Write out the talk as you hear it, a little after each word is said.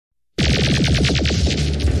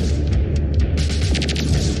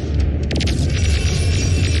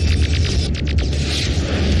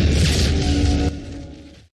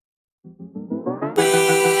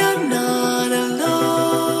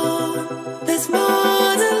There's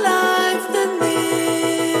more to life than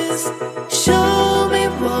this. Show me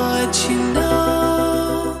what you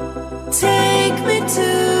know. Take me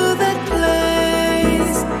to that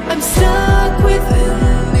place. I'm stuck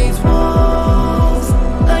within these walls.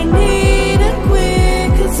 I need a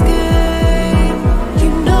quick escape. You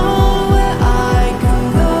know where I can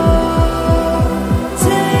go.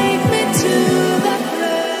 Take me to that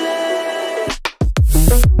place.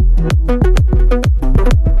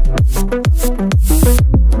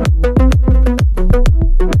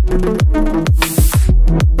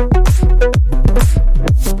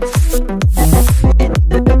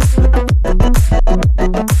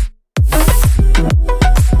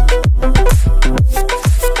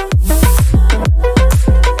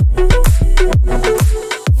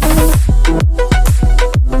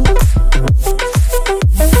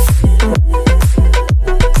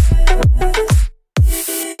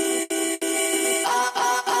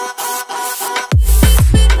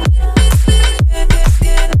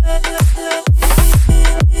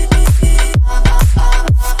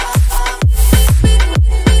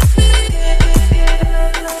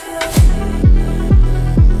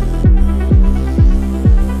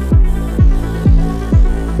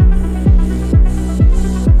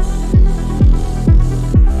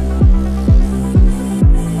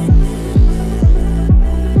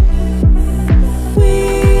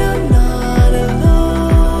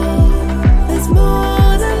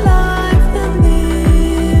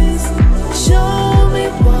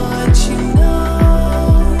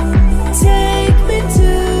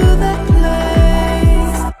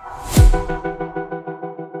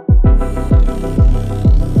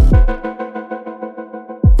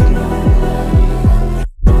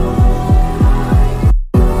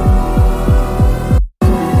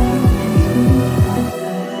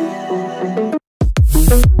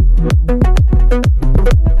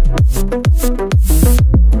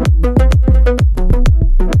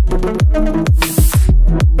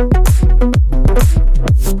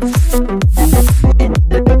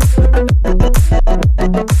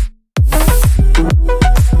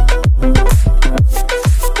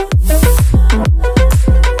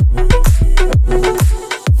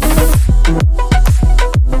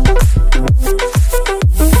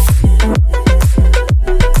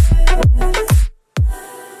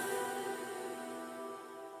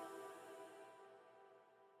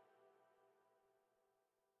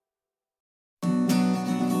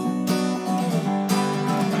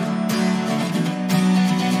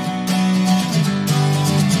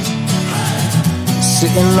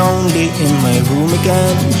 Sitting lonely in my room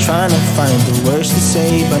again, trying to find the words to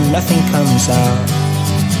say, but nothing comes out.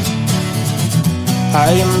 I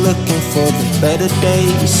am looking for the better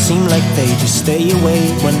days, seem like they just stay away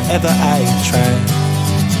whenever I try.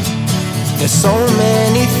 There's so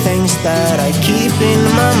many things that I keep in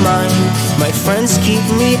my mind. My friends keep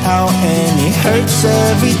me out and it hurts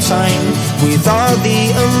every time. With all the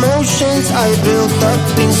emotions I built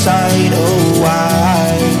up inside, oh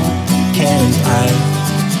why can't I?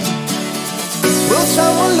 Will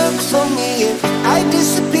someone look for me if I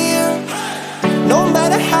disappear? No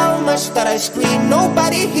matter how much that I scream,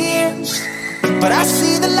 nobody hears. But I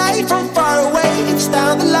see the light from far away, it's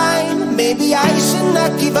down the line. Maybe I should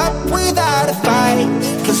not give up without a fight,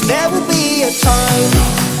 'cause there will be a time.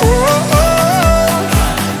 Oh, oh,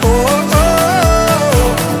 oh, oh, oh,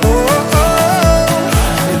 oh, oh.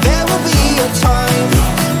 There will be a time.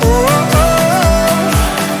 Oh, oh,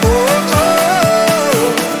 oh, oh,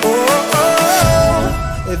 oh,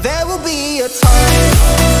 oh. There will be a time.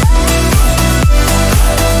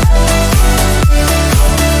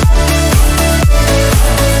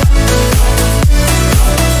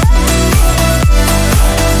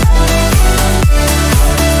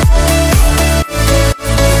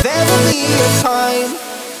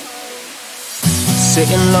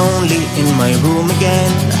 Sitting lonely in my room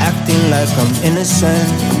again, acting like I'm innocent.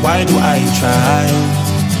 Why do I try?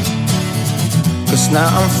 'Cause now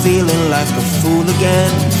I'm feeling like a fool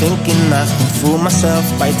again, thinking I can fool myself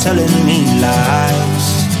by telling me lies.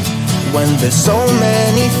 When there's so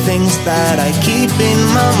many things that I keep in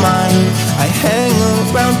my mind, I hang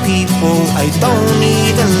around people I don't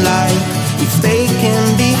even like. If they can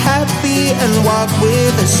be happy and walk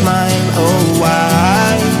with a smile, oh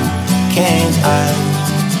why can't I?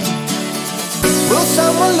 Will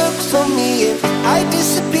someone look for me if I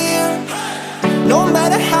disappear? No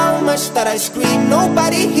matter how much that I scream,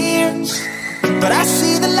 nobody hears. But I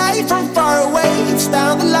see the light from far away, it's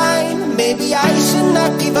down the line. Maybe I should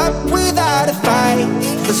not give up without a fight,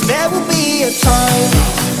 'cause there will be a time.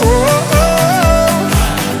 Oh, oh,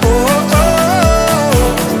 oh, oh, oh,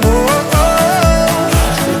 oh, oh.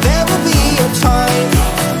 There will be a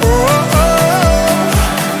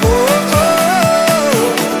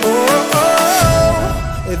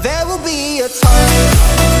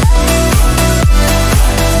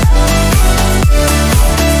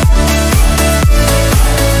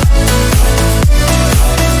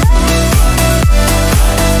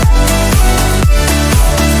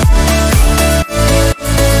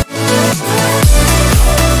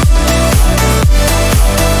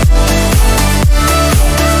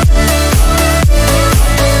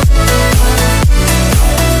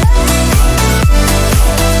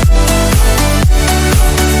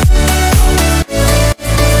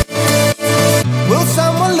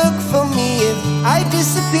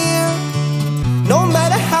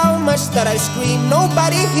that I scream,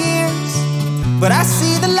 nobody hears. But I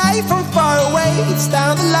see the light from far away, it's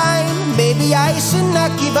down the line. Maybe I should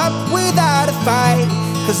not give up without a fight,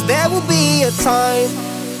 'cause there will be a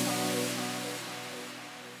time.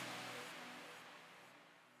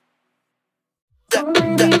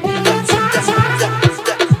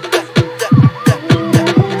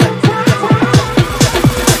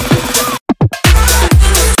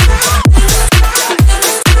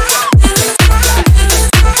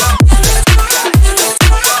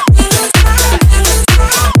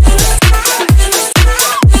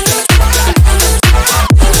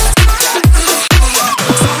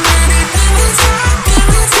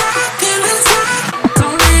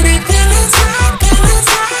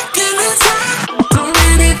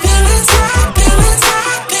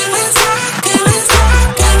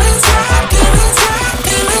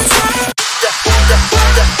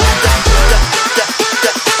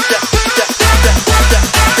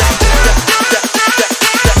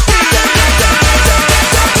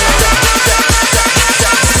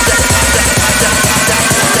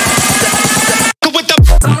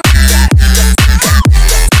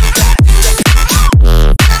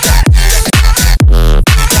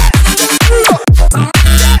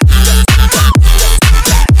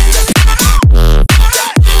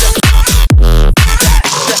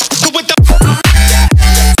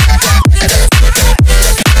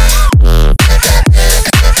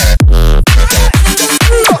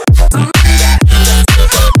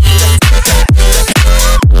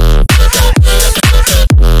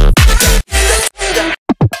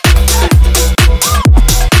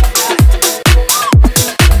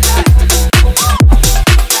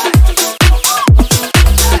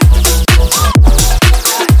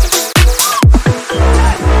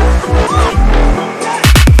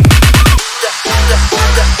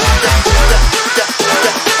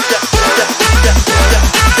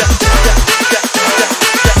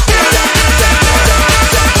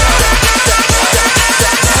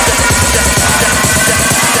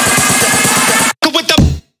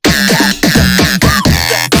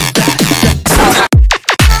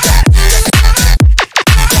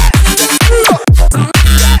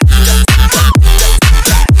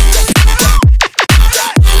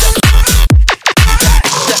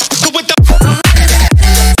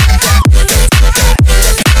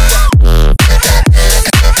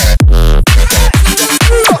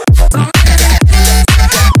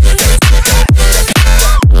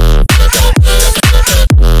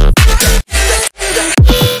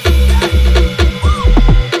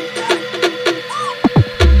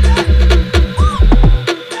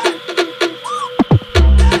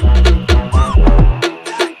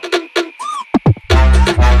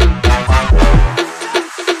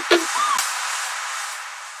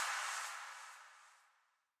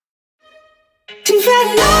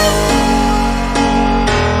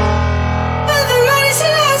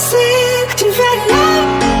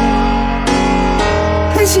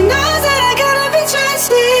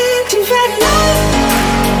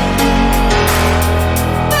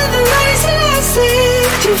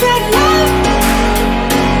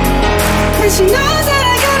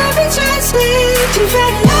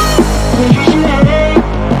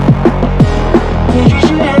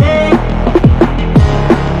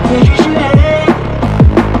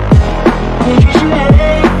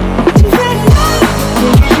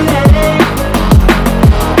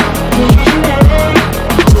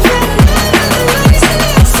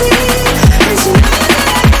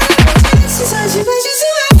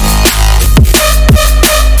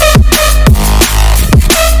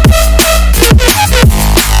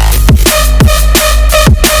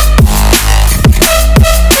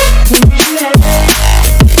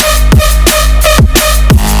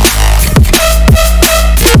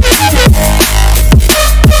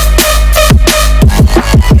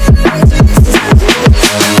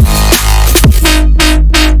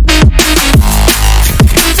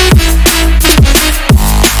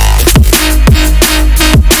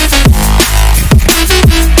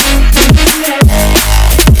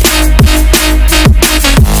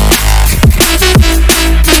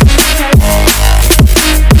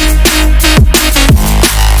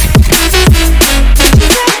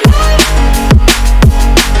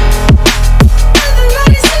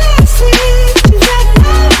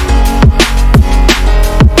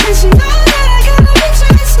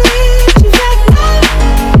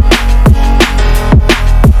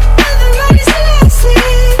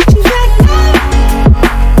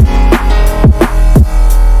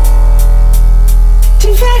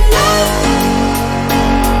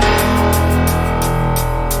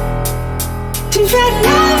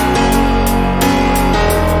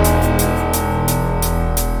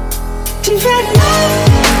 you've had love.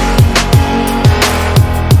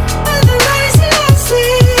 All the nights that I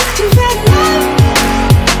sleep, you've had love.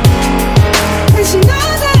 And you know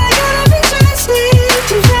that I gotta be trusted.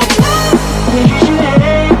 You've had love. You've had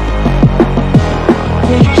love.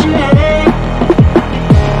 You've had love.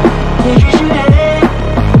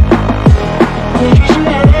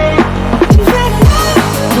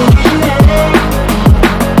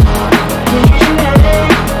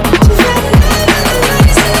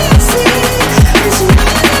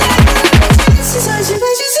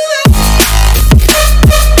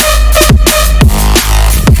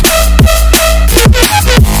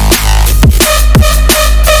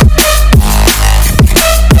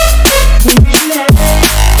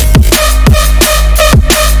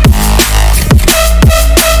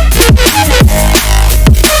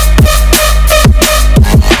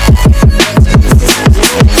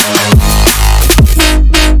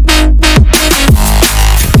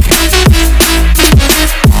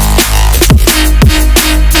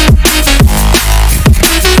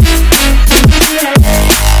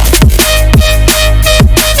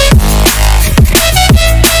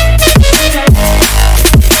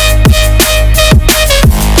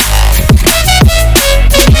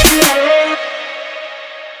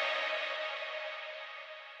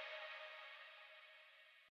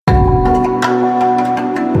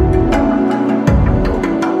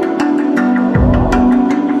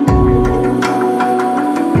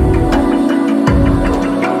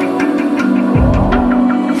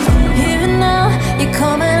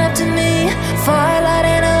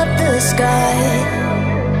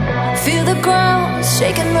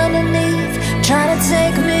 Shaking underneath, trying to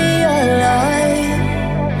take me alive.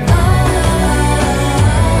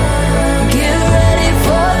 Get ready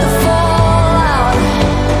for the fallout.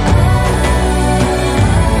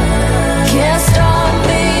 Can't stop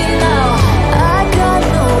me now. I got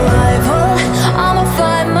no rival. I'ma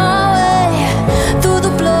find my way through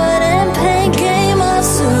the blood and pain game of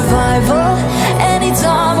survival. Any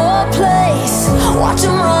time or place, watch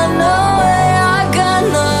 'em run away. I got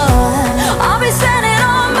none. I'll be standing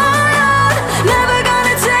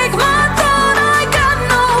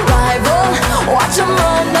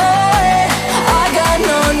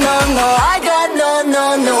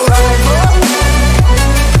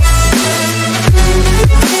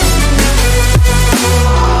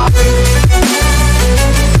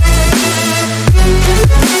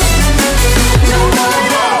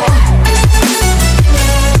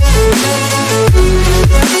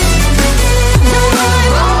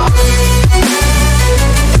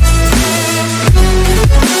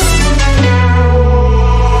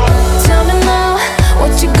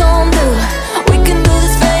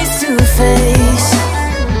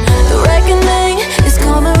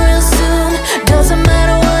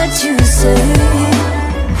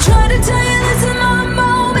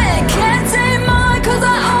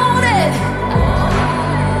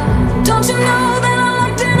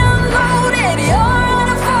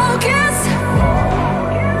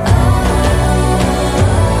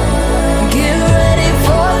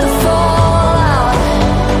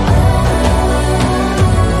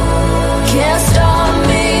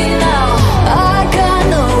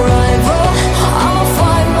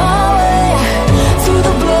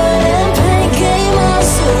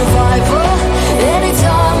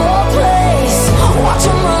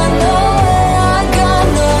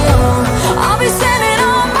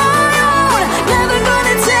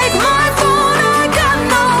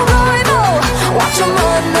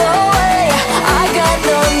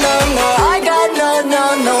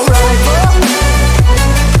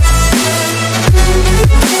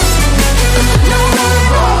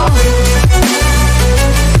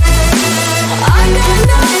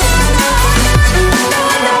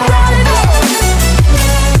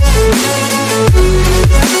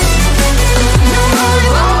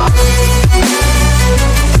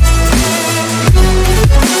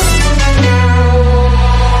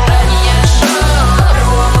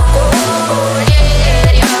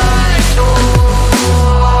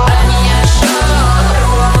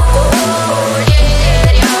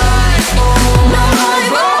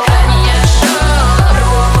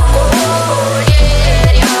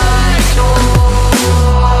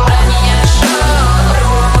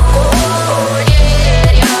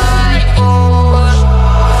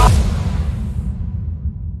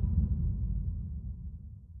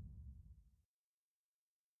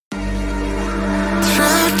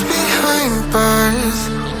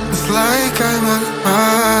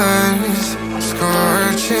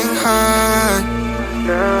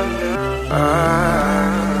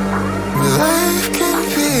Life can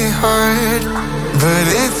be hard, but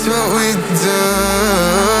it's what we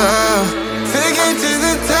do.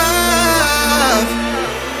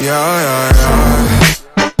 yeah, yeah,